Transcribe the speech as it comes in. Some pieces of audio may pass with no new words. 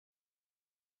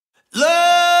Look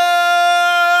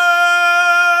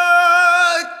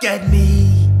at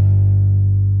me.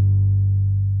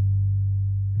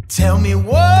 Tell me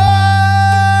what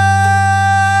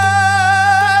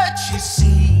you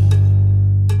see.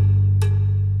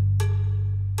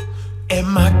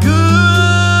 Am I good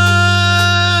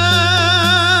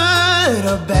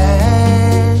or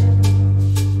bad?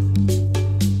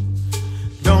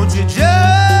 Don't you judge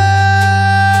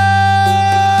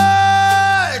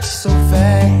so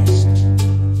fast.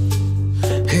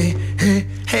 Hey, hey,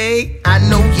 hey, I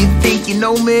know you think you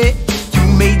know me. You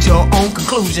made your own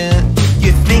conclusion.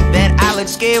 You think that I look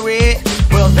scary?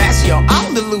 Well, that's your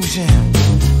own delusion.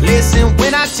 Listen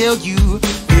when I tell you,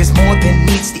 there's more than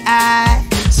meets the eye.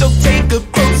 So take a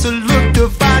closer look to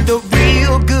find a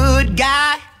real good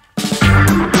guy.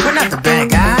 We're not the bad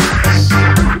guys,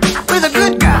 we're the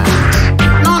good guys.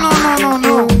 No, no, no, no,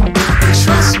 no,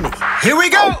 trust me. Here we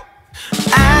go.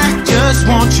 I just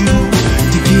want you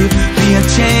to give me a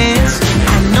chance. I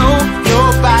know your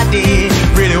body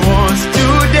really wants to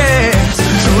dance.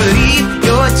 So leave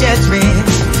your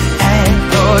judgments at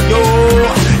the door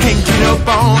and get up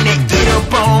on it, get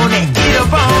up on it, get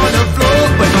up on the floor.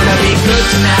 We're gonna be good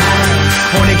tonight.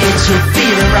 Wanna get you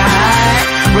feeling right.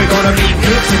 We're gonna be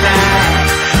good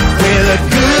tonight. We're the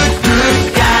good, good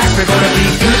guys. We're gonna be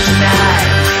good tonight.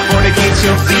 Wanna get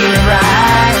you feeling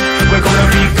right. We're gonna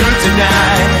be good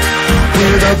tonight.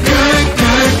 We're the good,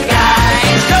 good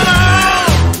guys. Come on!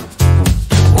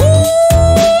 Ooh!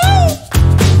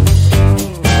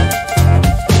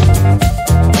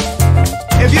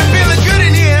 If you're feeling good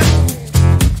in here,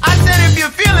 I said if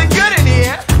you're feeling good in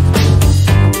here,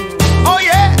 oh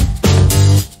yeah.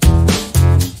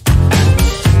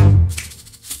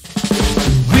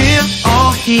 We're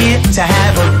all here to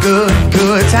have a good,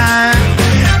 good time.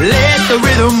 Let the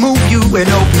rhythm move you and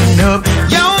open up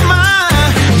your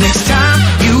mind. Next time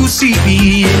you see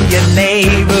me in your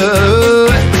neighborhood,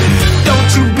 don't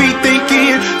you be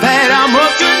thinking that I'm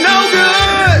up to no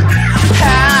good.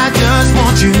 I just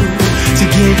want you to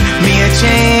give me a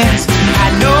chance.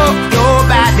 I know your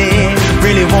body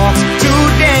really wants to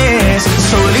dance.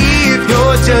 So leave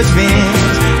your judgment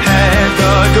at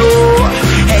the door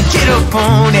and get up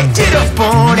on it,